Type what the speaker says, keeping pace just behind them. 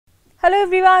Hello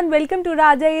everyone, welcome to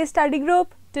Raja A Study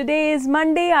Group. Today is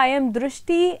Monday. I am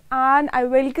Drishti and I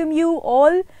welcome you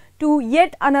all to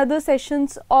yet another session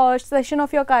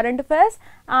of your current affairs.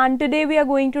 And today we are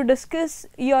going to discuss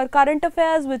your current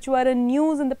affairs which were in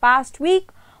news in the past week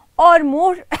or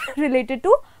more related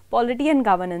to polity and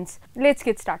governance. Let's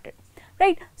get started.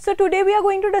 Right, so today we are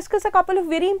going to discuss a couple of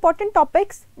very important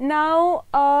topics. Now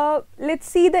let's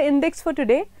see the index for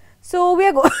today. So we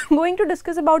are going to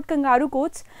discuss about kangaroo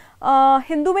courts.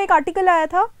 Hindu में एक article आया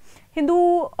था,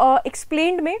 Hindu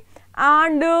explained में,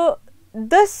 and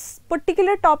this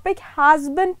particular topic has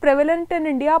been prevalent in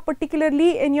India,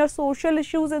 particularly in your social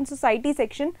issues and society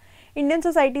section, Indian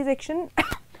society section.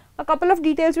 A couple of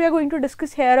details we are going to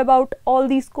discuss here about all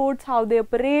these courts, how they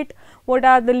operate, what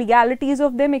are the legalities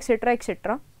of them, etc,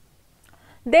 etc.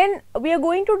 Then we are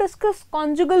going to discuss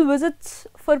conjugal visits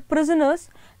for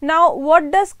prisoners. Now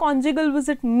what does conjugal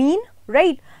visit mean,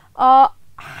 right?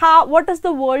 What is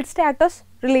the world status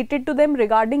related to them,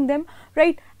 regarding them,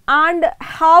 right? And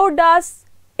how does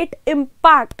it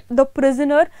impact the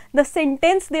prisoner, the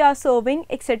sentence they are serving,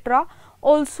 etc.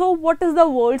 Also, what is the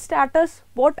world status,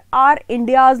 what are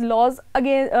India's laws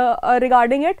again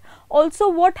regarding it. Also,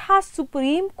 what has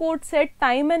Supreme Court said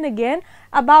time and again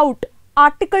about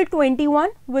Article 21,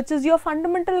 which is your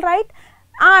fundamental right,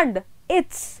 and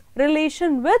its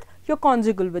relation with your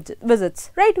conjugal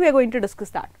visits, right? We are going to discuss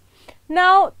that.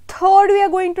 Now, third, we are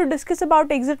going to discuss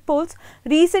about exit polls.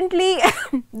 Recently,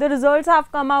 the results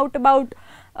have come out about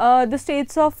the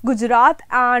states of Gujarat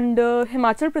and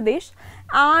Himachal Pradesh,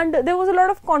 and there was a lot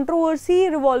of controversy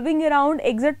revolving around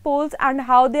exit polls and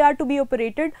how they are to be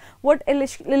operated, what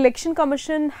election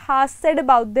commission has said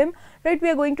about them, right? We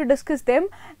are going to discuss them,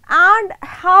 and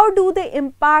how do they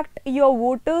impact your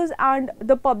voters and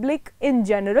the public in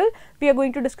general. We are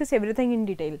going to discuss everything in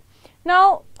detail.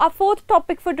 Now, our fourth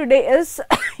topic for today is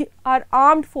our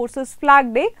Armed Forces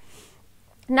Flag Day.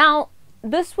 Now,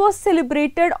 this was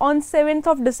celebrated on 7th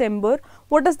of December.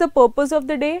 What is the purpose of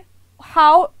the day?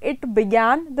 How it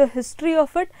began, the history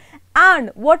of it,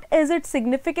 and what is its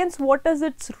significance, what is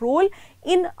its role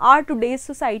in our today's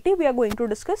society. We are going to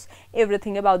discuss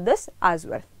everything about this as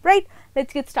well, right?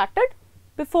 Let's get started.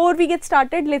 Before we get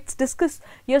started, let's discuss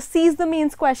your Seize the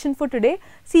Mains question for today.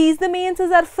 Seize the Mains is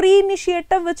our free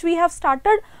initiative which we have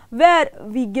started, where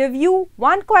we give you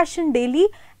one question daily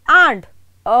and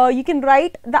you can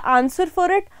write the answer for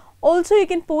it. Also, you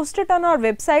can post it on our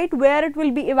website where it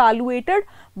will be evaluated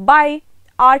by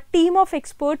our team of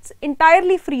experts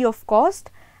entirely free of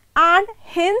cost, and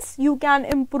hence you can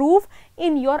improve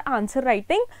in your answer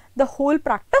writing, the whole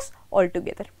practice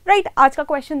altogether, right? आज का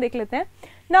question देख लेते हैं.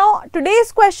 Now,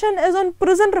 today's question is on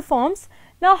prison reforms.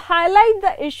 Now, highlight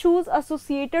the issues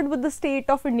associated with the state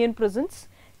of Indian prisons.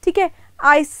 ठीक है,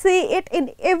 I say it in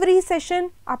every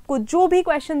session. आपको जो भी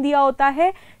question दिया होता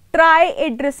है, try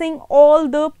addressing all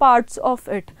the parts of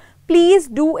it. Please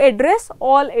do address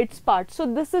all its parts. So,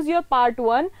 this is your part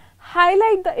 1.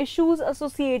 Highlight the issues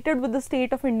associated with the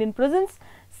state of Indian prisons.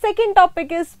 Second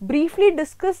topic is briefly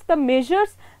discuss the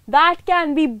measures that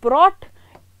can be brought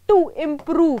to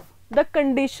improve the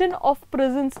condition of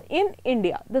prisons in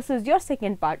India. This is your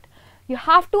second part. You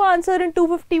have to answer in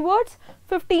 250 words,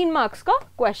 15 marks ka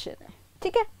question.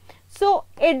 Okay? So,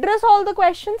 address all the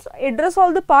questions, address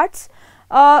all the parts.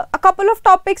 A couple of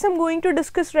topics I am going to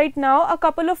discuss right now, a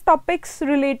couple of topics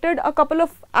related, a couple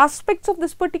of aspects of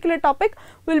this particular topic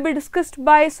will be discussed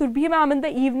by Surbhi ma'am in the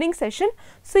evening session.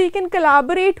 So, you can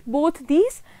collaborate both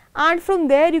these, and from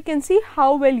there you can see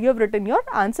how well you have written your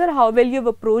answer, how well you have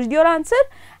approached your answer,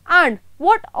 and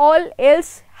what all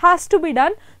else has to be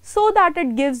done so that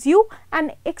it gives you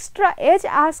an extra edge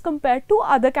as compared to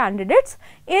other candidates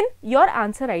in your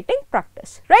answer writing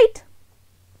practice, right?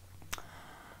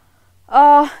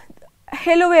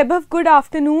 Hello Vaibhav, good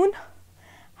afternoon.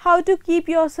 How to keep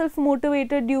yourself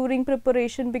motivated during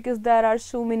preparation because there are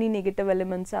so many negative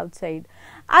elements outside.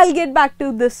 I'll get back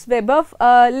to this, Vaibhav.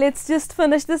 Let's just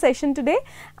finish the session today,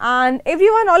 and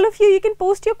everyone, all of you, you can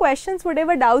post your questions,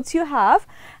 whatever doubts you have,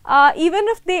 even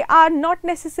if they are not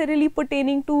necessarily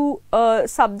pertaining to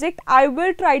subject. I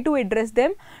will try to address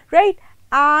them, right?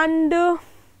 And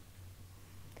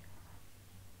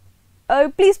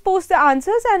please post the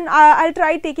answers, and I'll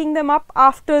try taking them up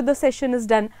after the session is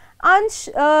done. Ansh,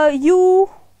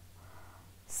 you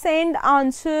send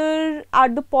answer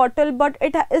at the portal, but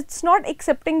it's not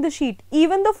accepting the sheet.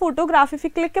 Even the photograph, if you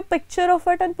click a picture of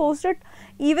it and post it,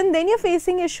 even then you're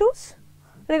facing issues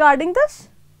regarding this.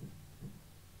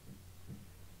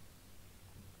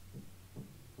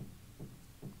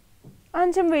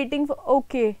 Ansh, I'm waiting for,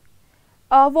 okay.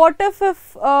 What if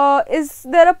is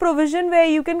there a provision where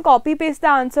you can copy paste the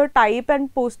answer type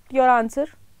and post your answer,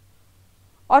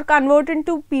 or convert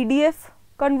into PDF,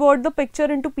 convert the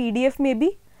picture into PDF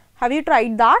maybe? Have you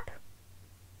tried that?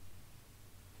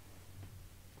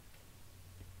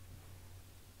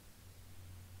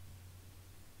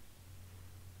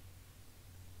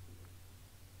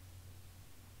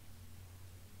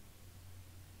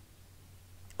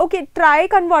 Okay, try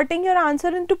converting your answer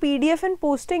into PDF and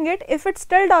posting it. If it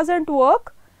still doesn't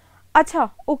work, acha,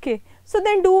 okay. So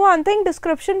then do one thing,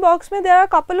 description box mein there are a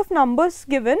couple of numbers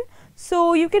given.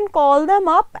 So you can call them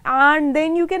up and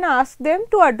then you can ask them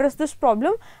to address this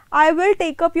problem. I will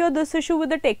take up this issue with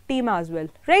the tech team as well,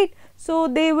 right? So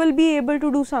they will be able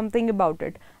to do something about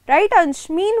it, right Ansh?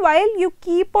 Meanwhile, you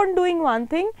keep on doing one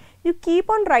thing, you keep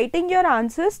on writing your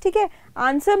answers, ठीक है?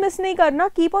 Answer miss नहीं करना,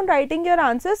 keep on writing your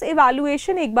answers,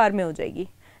 evaluation एक बार में हो जाएगी,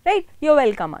 right? You're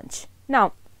welcome Ansh.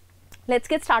 Now, let's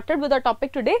get started with our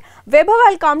topic today. Vaibhav,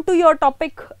 I'll come to your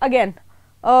topic again.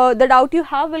 The doubt you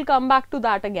have will come back to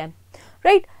that again.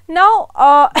 Right now,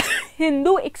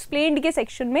 Hindu explained के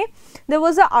section में there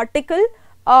was an article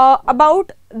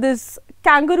about this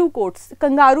kangaroo courts,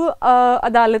 kangaroo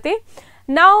अदालतें.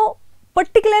 Now,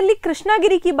 particularly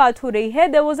Krishnagiri की बात हो रही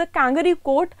है. There was a kangaroo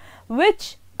court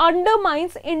which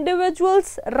undermines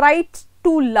individuals' rights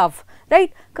to love.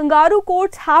 Right, kangaroo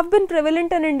courts have been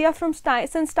prevalent in India from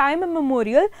since time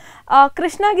immemorial.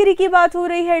 Krishnagiri की बात हो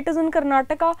रही है, it is in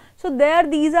Karnataka. So there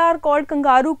these are called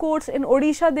kangaroo courts. In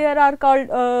Odisha there are called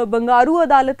Bangaru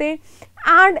Adalate,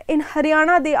 and in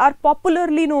Haryana they are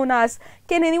popularly known as.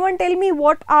 Can anyone tell me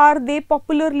what are they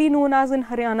popularly known as in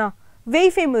Haryana? Very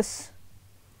famous.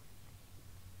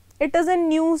 It is in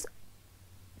news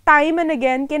time and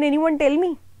again. Can anyone tell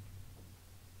me?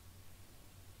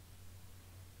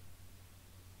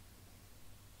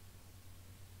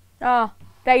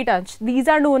 Right Ansh, these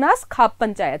are known as Khap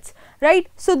Panchayats, right?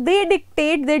 So they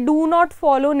dictate, they do not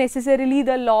follow necessarily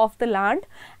the law of the land,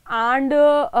 and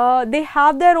they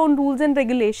have their own rules and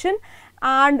regulation,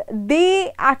 and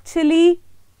they actually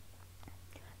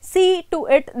see to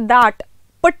it that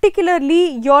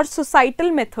particularly your societal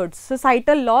methods,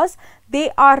 societal laws, they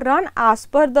are run as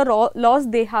per the laws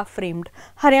they have framed.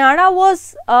 Haryana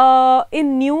was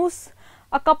in news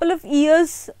a couple of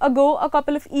years ago, a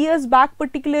couple of years back,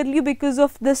 particularly because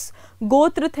of this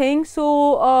Gotra thing.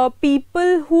 So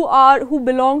people who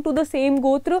belong to the same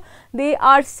Gotra, they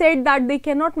are said that they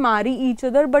cannot marry each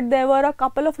other, but there were a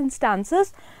couple of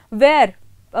instances where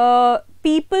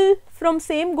people from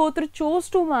same Gotra chose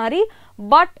to marry,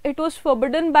 but it was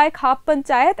forbidden by Khap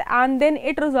Panchayat, and then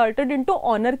it resulted into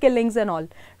honor killings and all,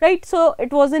 right? So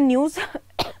it was in news.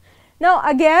 Now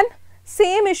again,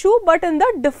 same issue but in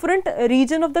the different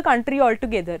region of the country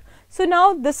altogether. So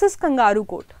now this is kangaroo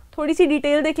court. थोड़ी सी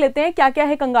detail देख लेते हैं क्या क्या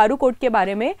है kangaroo court के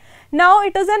बारे में. Now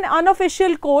it is an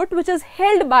unofficial court which is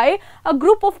held by a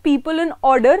group of people in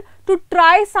order to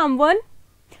try someone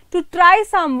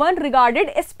regarded,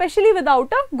 especially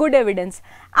without a good evidence,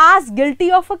 as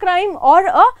guilty of a crime or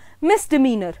a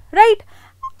misdemeanor, right?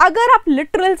 अगर आप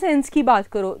literal sense की बात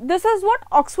करो, this is what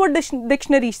Oxford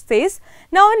Dictionary says.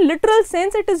 Now in literal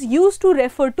sense it is used to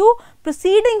refer to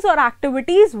proceedings or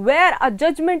activities where a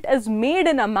judgment is made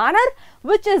in a manner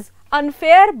which is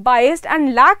unfair, biased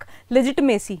and lack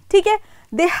legitimacy. ठीक है?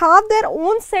 They have their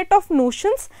own set of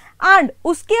notions and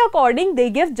उसके according they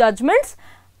give judgments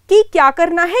कि क्या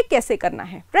करना है, कैसे करना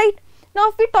है, right? Now,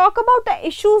 if we talk about the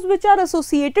issues which are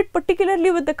associated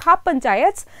particularly with the Khap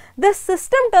Panchayats, this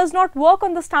system does not work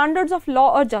on the standards of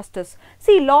law or justice.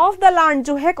 See, law of the land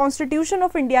जो है, Constitution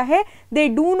of India है, they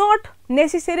do not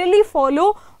necessarily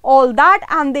follow all that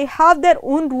and they have their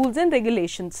own rules and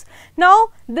regulations. Now,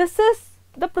 this is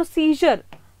the procedure.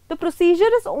 The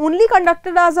procedure is only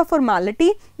conducted as a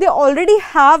formality. They already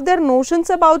have their notions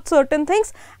about certain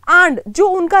things and जो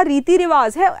उनका रीति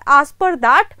रिवाज है, as per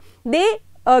that, they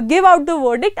give out the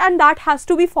verdict and that has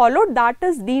to be followed. That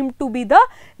is deemed to be the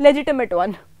legitimate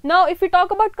one. Now, if we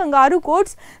talk about kangaroo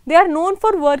courts, they are known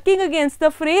for working against the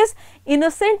phrase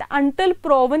innocent until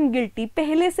proven guilty.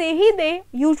 पहले से ही they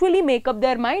usually make up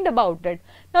their mind about it.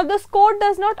 Now, this court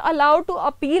does not allow to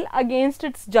appeal against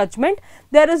its judgment.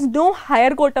 There is no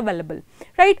higher court available,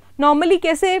 right? Normally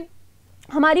कैसे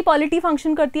हमारी polity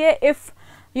function करती है, if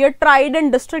you're tried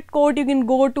in district court, you can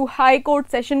go to high court,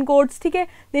 session courts, ठीक है?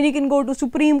 Then you can go to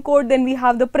Supreme Court, then we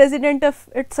have the president if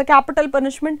it's a capital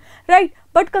punishment, right?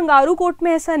 But kangaroo court में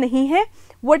ऐसा नहीं है.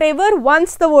 Whatever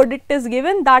once the verdict is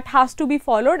given, that has to be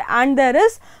followed and there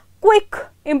is quick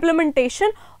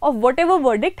implementation of whatever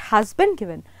verdict has been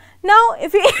given. Now,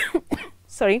 if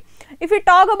we if we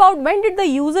talk about when did the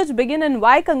usage begin and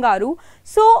why kangaroo,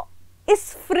 so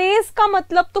इस phrase का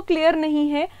मतलब तो clear नहीं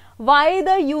है, why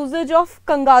the usage of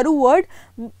kangaroo word,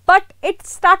 but it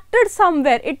started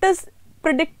somewhere, it is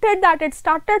predicted that it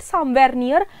started somewhere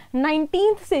near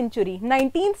 19th century.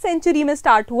 19th century में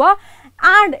start हुआ,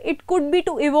 and it could be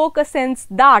to evoke a sense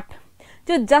that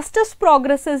जो justice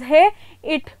progresses है,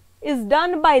 it is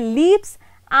done by leaps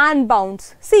and bounds.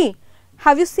 See,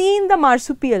 have you seen the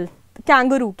marsupial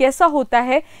kangaroo? कैसा होता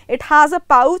है? It has a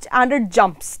pouch and it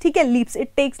jumps. ठीक है, leaps.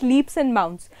 It takes leaps and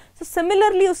bounds. So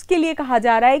similarly उसके लिए कहा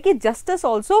जा रहा है कि justice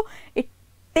also it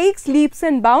takes leaps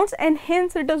and bounds, and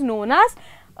hence it is known as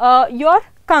your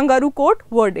kangaroo court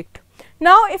verdict.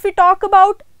 Now if we talk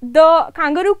about the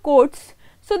kangaroo courts,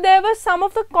 so there were some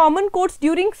of the common courts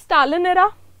during Stalin era.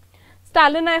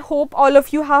 Stalin, I hope all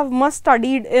of you have must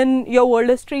studied in your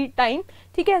world history time.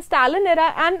 ठीक है, Stalin era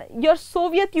and your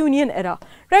Soviet Union era,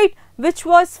 right, which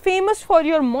was famous for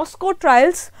your Moscow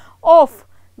trials of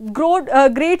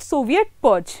great Soviet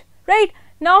purge, right.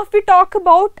 Now if we talk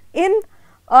about in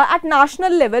at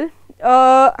national level,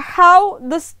 how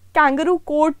this kangaroo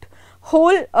court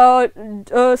whole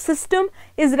system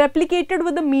is replicated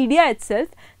with the media itself.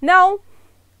 Now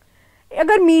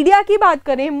अगर media की बात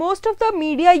करें, most of the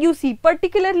media you see,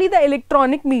 particularly the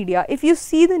electronic media, if you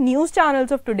see the news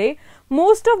channels of today,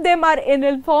 most of them are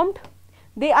ill-informed,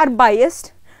 they are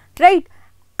biased, right,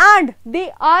 and they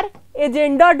are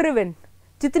agenda driven.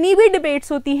 जितनी भी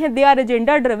debates होती हैं, they are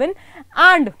agenda driven,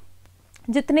 and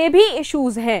जितने भी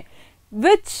issues हैं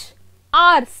which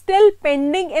are still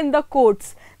pending in the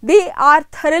courts, they are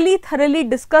thoroughly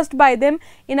discussed by them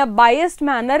in a biased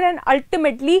manner, and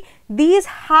ultimately these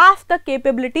have the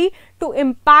capability to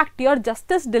impact your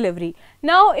justice delivery.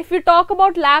 Now if you talk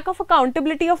about lack of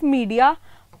accountability of media,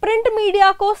 print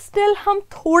media को still हम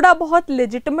थोड़ा बहुत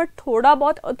legitimate, थोड़ा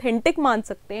बहुत authentic मान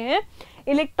सकते हैं.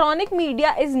 Electronic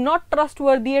media is not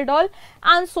trustworthy at all,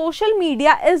 and social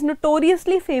media is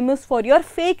notoriously famous for your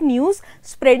fake news,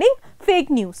 spreading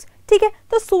fake news. ठीक है,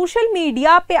 तो सोशल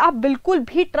मीडिया पे आप बिल्कुल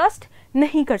भी ट्रस्ट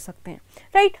नहीं कर सकते हैं,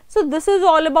 right. So this is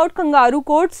all about kangaroo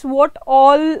courts, what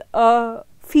all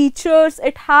features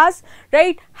it has,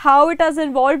 right, how it has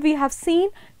evolved we have seen.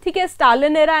 ठीक है,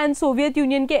 Stalin era and Soviet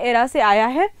union के एरा से आया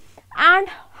है, and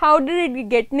how did it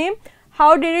get name,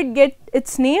 how did it get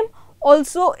it's name,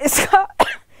 also इसका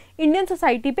Indian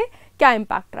society पे क्या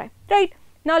impact रहा है, right.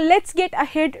 Now let's get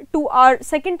ahead to our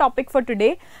second topic for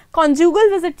today.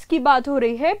 Conjugal visits की बात हो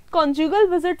रही है. कॉन्जुगल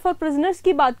विजिट फॉर प्रिजनर्स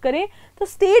की बात करें तो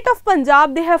state of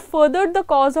Punjab they have फर्दर्ड the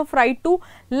cause of right to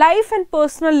life and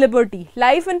personal liberty,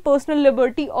 life and personal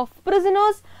liberty of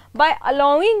prisoners bye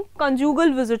allowing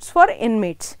conjugal visits for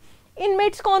inmates.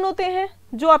 Inmates कौन होते हैं?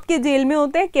 जो आपके जेल में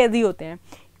होते हैं, कैदी होते हैं,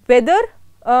 weather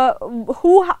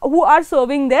who are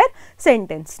serving their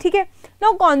sentence. ठीक है.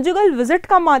 Now conjugal visit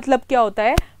का मतलब क्या होता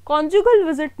है? Conjugal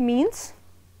visit means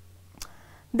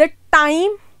the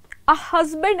time a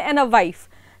husband and a wife,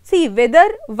 see whether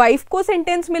wife को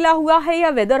sentence मिला हुआ है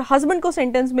या whether husband को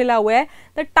sentence मिला हुआ है,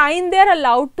 the time they are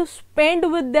allowed to spend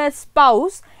with their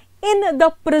spouse in the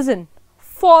prison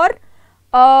for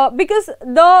because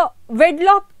the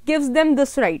wedlock gives them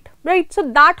this right, right. So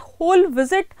that whole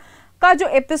visit का जो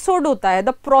एपिसोड होता है, द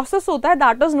प्रोसेस होता है,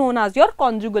 that is known as your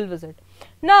conjugal visit.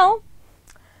 Now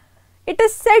it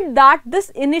is said that this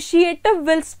initiative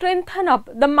will strengthen up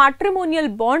the matrimonial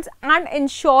bonds and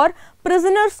ensure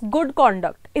prisoners' good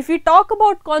conduct. If we talk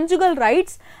about conjugal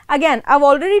rights, again I've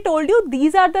already told you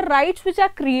these are the rights which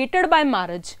are created by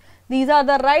marriage. These are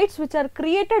the rights which are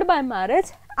created by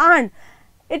marriage, and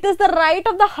it is the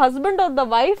right of the husband or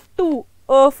the wife to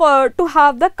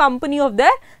have the company of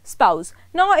their spouse.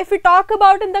 Now if we talk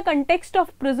about in the context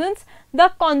of prisons, the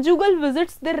conjugal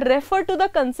visits, they refer to the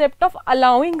concept of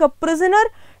allowing a prisoner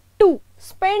to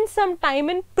spend some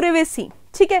time in privacy.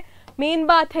 ठीक है, main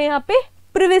बात है यहाँ पे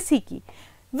privacy की,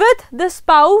 with the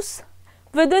spouse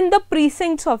within the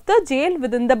precincts of the jail,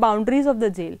 within the boundaries of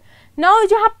the jail. Now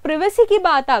जहाँ privacy की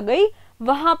बात आ गई,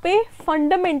 वहाँ पे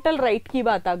fundamental right की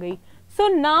बात आ गई. So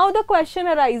now the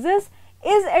question arises,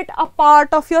 is it a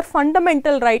part of your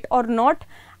fundamental right or not?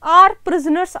 Are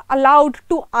prisoners allowed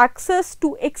to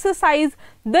exercise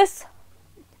this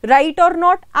right or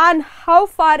not, and how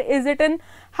far is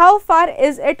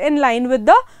it in line with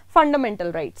the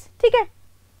fundamental rights? ठीक है.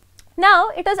 Now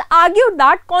it is argued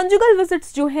that conjugal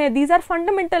visits जो हैं, these are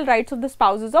fundamental rights of the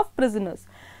spouses of prisoners.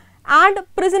 And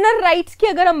prisoner rights की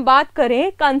अगर हम बात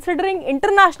करें, considering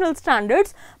international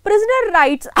standards, prisoner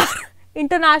rights are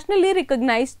internationally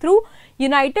recognized through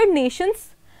United Nations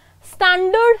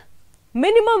standard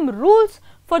minimum rules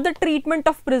for the treatment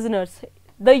of prisoners,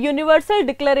 the Universal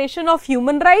Declaration of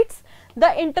Human Rights,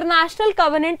 the International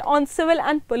Covenant on Civil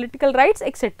and Political Rights,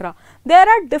 etc. There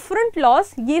are different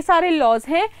laws, ये सारे laws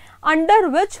हैं under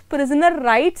which prisoner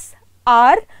rights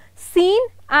are seen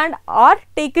and are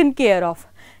taken care of.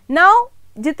 Now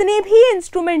जितने भी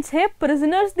instruments हैं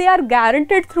prisoners, they are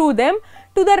guaranteed through them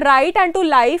to the right and to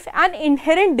life and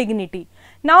inherent dignity.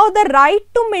 Now the right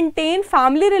to maintain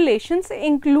family relations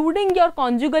including your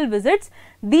conjugal visits,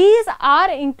 these are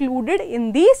included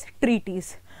in these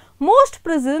treaties. Most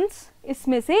prisons,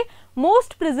 इसमें से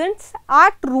most prisons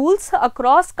act rules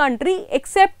across country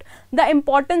except the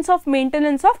importance of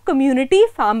maintenance of community,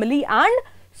 family and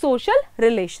social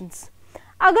relations.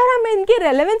 अगर हम इनकी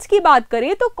relevance की बात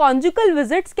करें तो conjugal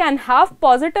visits can have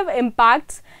positive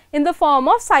impacts in the form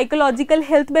of psychological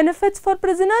health benefits for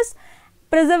prisoners,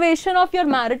 preservation of your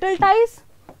marital ties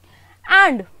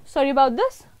and, sorry about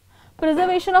this,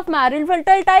 preservation of marital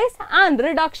ties and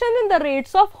reduction in the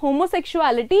rates of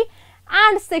homosexuality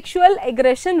and sexual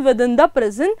aggression within the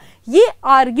prison. ये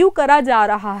argue करा जा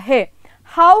रहा है.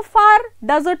 How far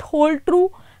does it hold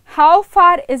true? How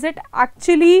far is it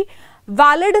actually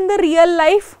valid in the real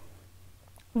life?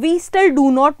 We still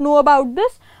do not know about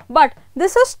this, but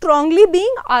this is strongly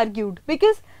being argued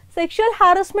because sexual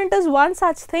harassment is one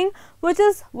such thing which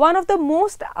is one of the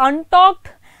most untalked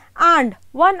and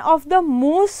one of the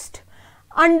most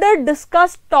under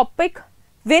discussed topic,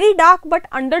 very dark but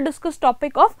under discussed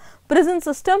topic of prison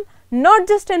system, not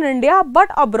just in India but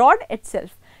abroad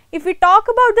itself. If we talk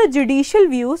about the judicial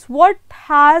views, what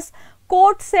has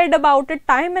court said about it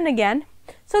time and again?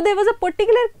 So there was a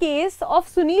particular case of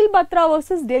Sunil Batra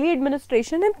versus Delhi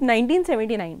administration in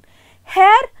 1979.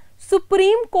 Here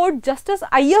Supreme Court Justice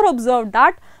Iyer observed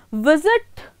that visit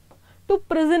to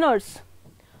prisoners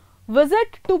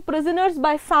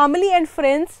by family and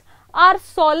friends are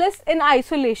solace in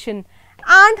isolation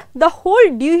and the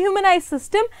whole dehumanized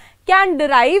system can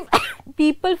derive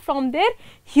people from their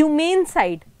humane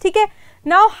side. ठीक है.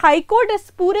 Now High Court इस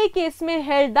पूरे case में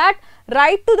held that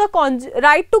right to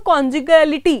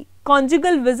conjugality,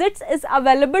 conjugal visits is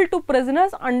available to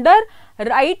prisoners under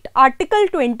right Article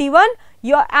 21,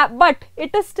 but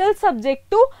it is still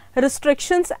subject to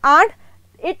restrictions and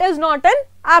it is not an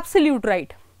absolute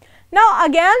right. Now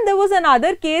again there was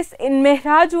another case in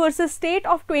Mehraj versus State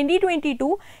of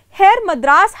 2022. Here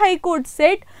Madras High Court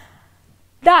said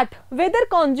that whether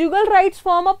conjugal rights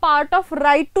form a part of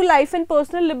right to life and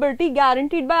personal liberty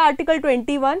guaranteed by Article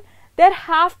 21, there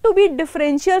have to be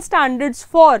differential standards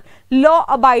for law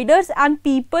abiders and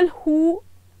people who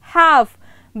have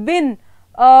been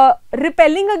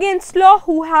rebelling against law,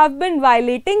 who have been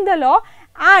violating the law,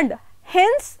 and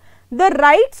hence the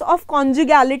rights of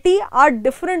conjugality are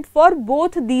different for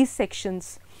both these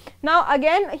sections. Now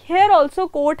again here also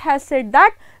court has said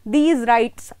that these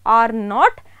rights are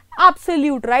not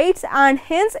absolute rights and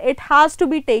hence it has to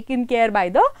be taken care by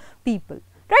the people,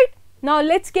 right? Now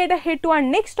let's get ahead to our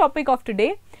next topic of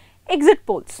today, exit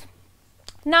polls.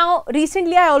 Now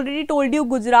recently I already told you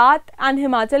Gujarat and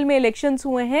Himachal में elections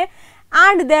हुए हैं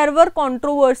and there were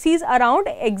controversies around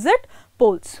exit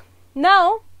polls.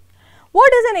 Now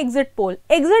what is an exit poll?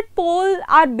 Exit polls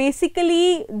are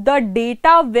basically the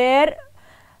data where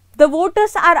the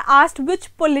voters are asked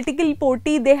which political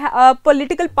party they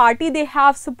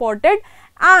have supported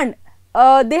and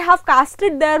they have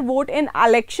casted their vote in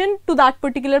election to that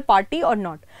particular party or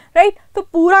not, right? तो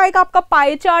पूरा एक आपका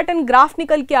pie chart and graph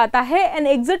निकल के आता है. An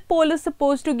exit poll is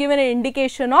supposed to give an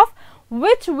indication of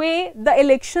which way the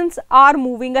elections are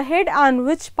moving ahead and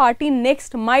which party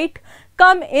next might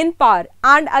come in power.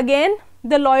 And again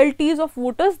the loyalties of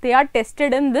voters, they are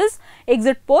tested in this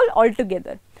exit poll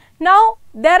altogether. Now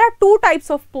there are two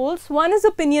types of polls, one is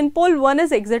opinion poll, one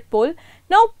is exit poll.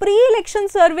 Now pre-election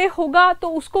survey होगा तो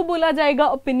उसको बोला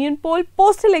जाएगा opinion poll,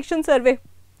 post-election survey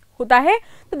होता है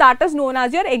तो that is known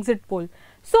as your exit poll.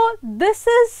 So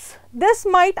this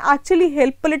might actually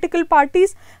help political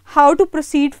parties how to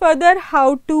proceed further,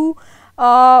 how to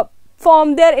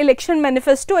form their election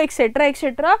manifesto, etc.,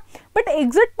 etc. But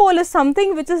exit poll is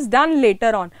something which is done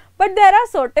later on. But there are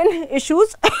certain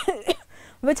issues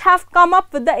which have come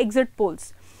up with the exit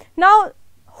polls. Now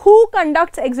who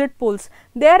conducts exit polls?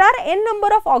 There are n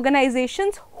number of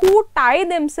organizations who tie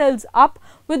themselves up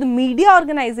with media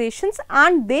organizations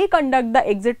and they conduct the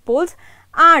exit polls,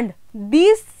 and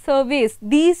these surveys,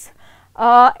 these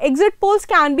exit polls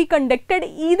can be conducted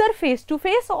either face to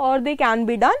face or they can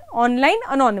be done online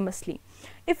anonymously.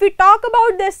 If we talk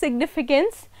about their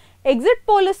significance, exit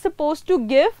poll is supposed to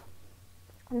give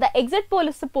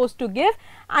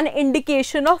an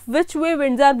indication of which way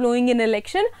winds are blowing in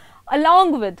election,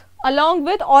 along with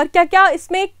और क्या क्या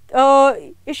इसमें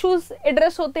issues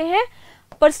address होते हैं,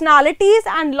 personalities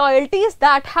and loyalties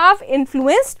that have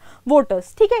influenced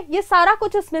voters. ठीक है, ये सारा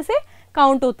कुछ इसमें से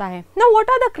काउंट होता है. Now what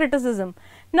are the criticism?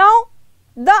 Now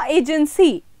the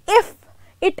agency, if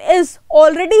it is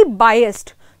already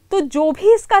biased, तो जो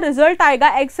भी इसका रिजल्ट आएगा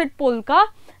एग्जिट पोल का,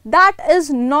 that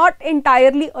is not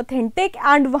entirely authentic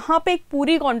and वहां पे एक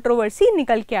पूरी कंट्रोवर्सी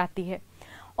निकल के आती है.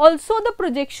 Also, the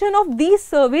projection of these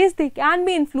surveys, they can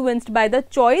be influenced by the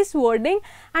choice, wording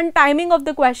and timing of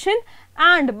the question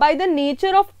and by the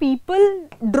nature of people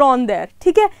drawn there.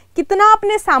 ठीक है, कितना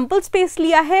आपने sample space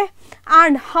लिया है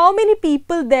and how many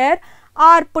people there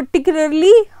are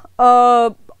particularly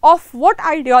of what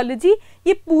ideology,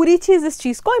 ये पूरी चीज़ इस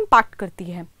चीज़ को impact करती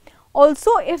है.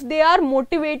 Also, if they are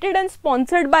motivated and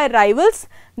sponsored by rivals,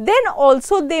 then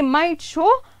also they might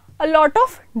show a lot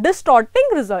of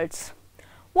distorting results.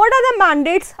 What are the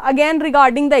mandates again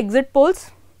regarding the exit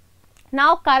polls?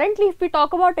 Now currently if we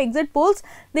talk about exit polls,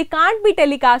 they can't be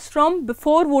telecast from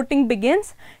before voting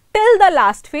begins till the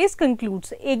last phase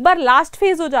concludes. एक बार last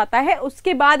phase हो जाता है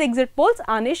उसके बाद exit polls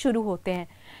आने शुरू होते हैं.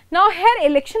 Now here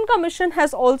Election Commission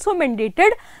has also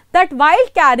mandated that while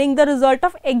carrying the result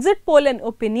of exit poll and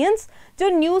opinions, जो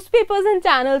newspapers and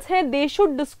channels हैं, they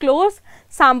should disclose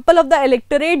sample of the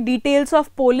electorate, details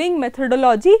of polling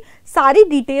methodology, सारी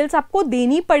details आपको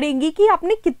देनी पड़ेंगी कि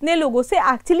आपने कितने लोगों से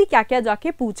actually क्या क्या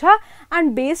जाके पूछा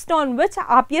and based on which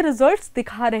आप ये results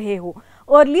दिखा रहे हो.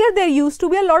 Earlier there used to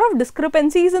be a lot of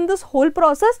discrepancies in this whole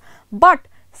process, but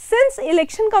since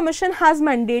Election Commission has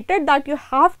mandated that you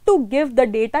have to give the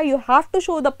data, you have to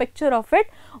show the picture of it,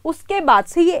 उसके बाद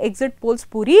से ये exit polls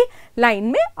पूरी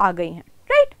line में आ गई हैं,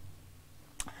 right?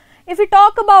 If we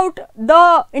talk about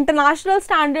the international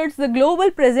standards, the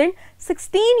global present,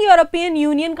 16 European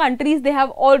Union countries, they have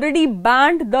already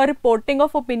banned the reporting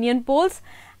of opinion polls,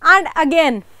 and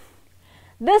again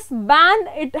this ban,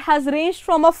 it has ranged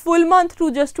from a full month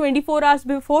to just 24 hours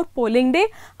before polling day.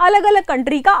 अलग अलग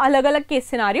country का अलग अलग case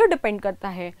scenario depend करता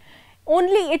है.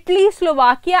 Only Italy,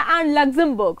 Slovakia and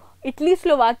Luxembourg, Italy,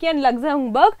 Slovakia and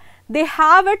Luxembourg, they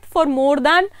have it for more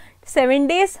than 7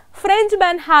 days. French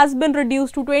ban has been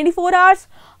reduced to 24 hours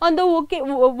on the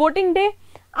voting day.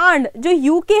 And जो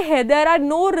UK है, there are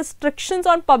no restrictions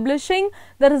on publishing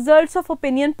the results of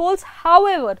opinion polls.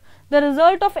 However, the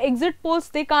result of exit polls,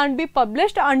 they can't be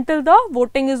published until the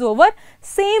voting is over.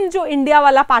 Same जो India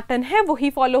वाला pattern है वही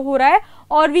follow हो रहा है,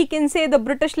 और we can say the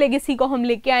British legacy को हम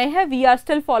लेके आए हैं. We are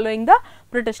still following the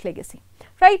British legacy,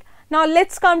 right? Now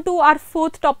let's come to our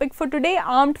fourth topic for today,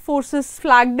 Armed Forces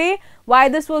Flag Day. Why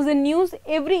this was in news?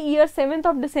 Every year 7th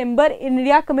of December,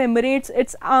 India commemorates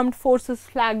its Armed Forces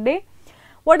Flag Day.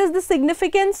 What is the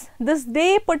significance? This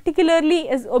day particularly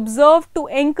is observed to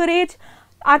encourage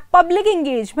our public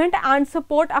engagement and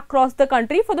support across the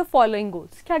country for the following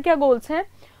goals. क्या क्या goals हैं?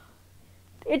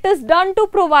 It is done to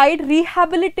provide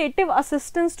rehabilitative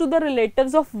assistance to the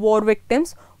relatives of war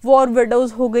victims. War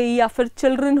widows हो गई या फिर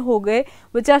children हो गए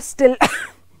which are still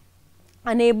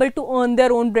unable to earn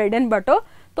their own bread and butter.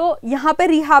 तो यहाँ पे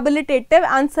rehabilitative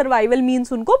and survival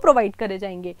means उनको provide करे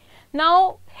जाएंगे.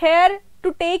 Now here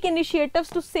to take initiatives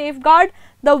to safeguard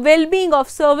the well-being of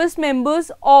service members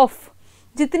of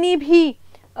जितनी भी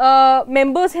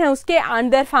members हैं उसके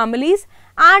and their families,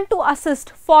 and to assist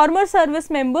former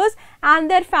service members and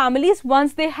their families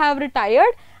once they have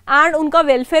retired, and उनका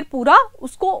welfare पूरा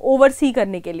उसको oversee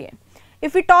करने के लिए.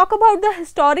 If we talk about the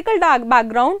historical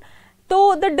background,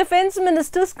 तो the Defense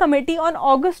Ministers Committee on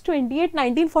August 28,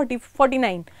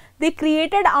 1949, they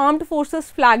created Armed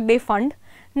Forces Flag Day Fund.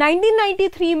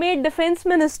 1993 में Defense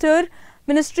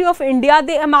Ministry of India,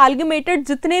 they amalgamated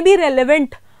जितने भी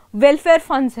relevant welfare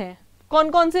funds हैं. कौन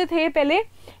कौन से थे पहले?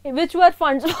 Which were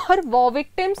funds for war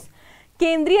victims,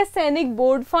 केंद्रीय सैनिक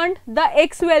board fund, the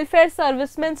x welfare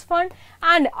सर्विसमेंस fund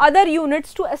and other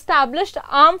units to established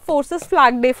arm forces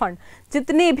flag day fund.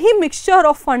 जितने भी मिक्सचर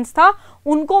ऑफ फंड्स था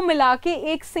उनको मिला के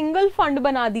एक सिंगल फंड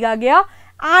बना दिया गया,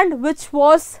 and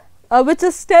which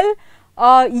is still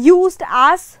used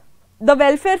as the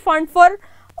welfare fund for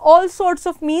all sorts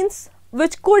of means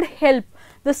which could help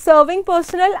the serving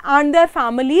personnel and their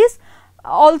families,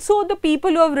 also the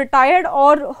people who have retired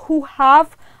or who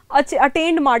have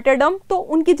attained martyrdom. तो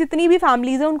उनकी जितनी भी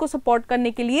families हैं उनको support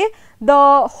करने के लिए the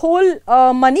whole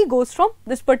money goes from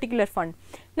this particular fund.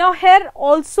 Now here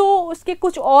also उसके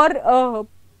कुछ और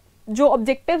जो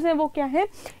objectives हैं वो क्या है?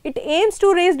 It aims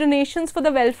to raise donations for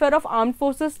the welfare of armed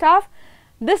forces staff.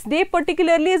 This day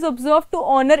particularly is observed to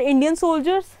honor Indian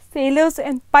soldiers, sailors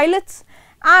and pilots,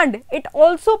 and it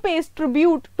also pays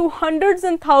tribute to hundreds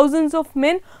and thousands of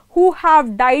men who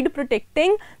have died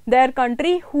protecting their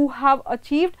country, who have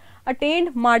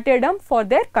attained martyrdom for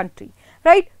their country.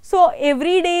 right? So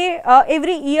every day,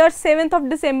 every year 7th of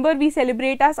December we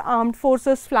celebrate as Armed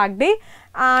Forces Flag Day,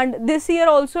 and this year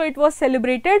also it was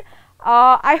celebrated.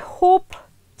 I hope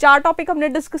 4 topic हमने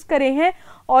discuss करे हैं,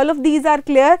 all of these are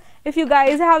clear. If you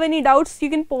guys have any doubts, you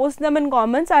can post them in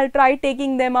comments. I'll try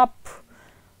taking them up,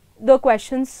 the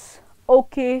questions.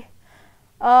 Okay.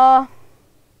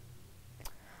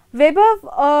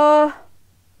 Vaibhav,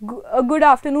 good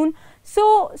afternoon.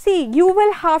 So see, you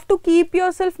will have to keep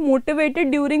yourself motivated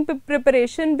during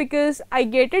preparation, because I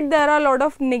get it, there are a lot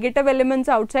of negative elements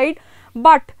outside,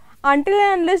 but until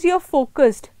and unless you're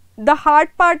focused, the hard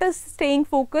part is staying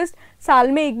focused.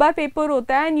 साल में एक बार paper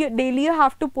होता है, and daily you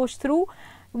have to push through.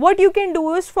 What you can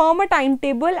do is form a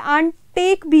timetable and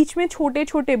take बीच में छोटे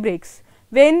छोटे breaks.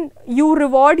 When you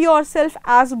reward yourself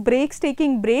as breaks,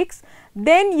 taking breaks,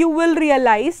 then you will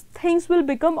realize things will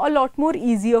become a lot more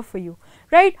easier for you,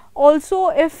 right? Also,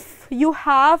 if you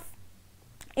have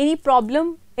any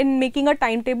problem in making a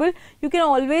timetable, you can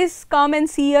always come and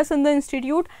see us in the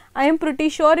institute. I am pretty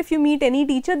sure if you meet any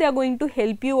teacher, they are going to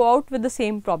help you out with the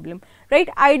same problem, right?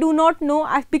 I do not know,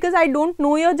 because I don't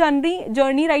know your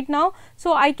journey right now,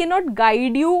 so I cannot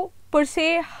guide you per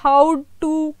se how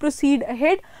to proceed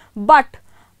ahead, but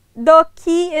the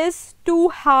key is to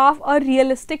have a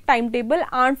realistic timetable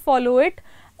and follow it.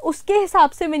 उसके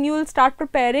हिसाब से when you will start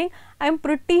preparing, I am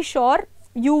pretty sure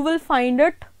you will find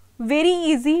it very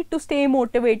easy to stay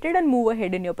motivated and move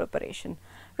ahead in your preparation,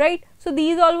 right? So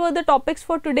these all were the topics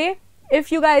for today.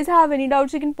 If you guys have any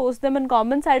doubts, you can post them in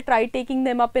comments. I'll try taking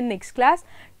them up in next class.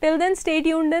 Till then, stay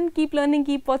tuned and keep learning,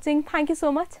 keep watching. Thank you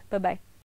so much. Bye bye.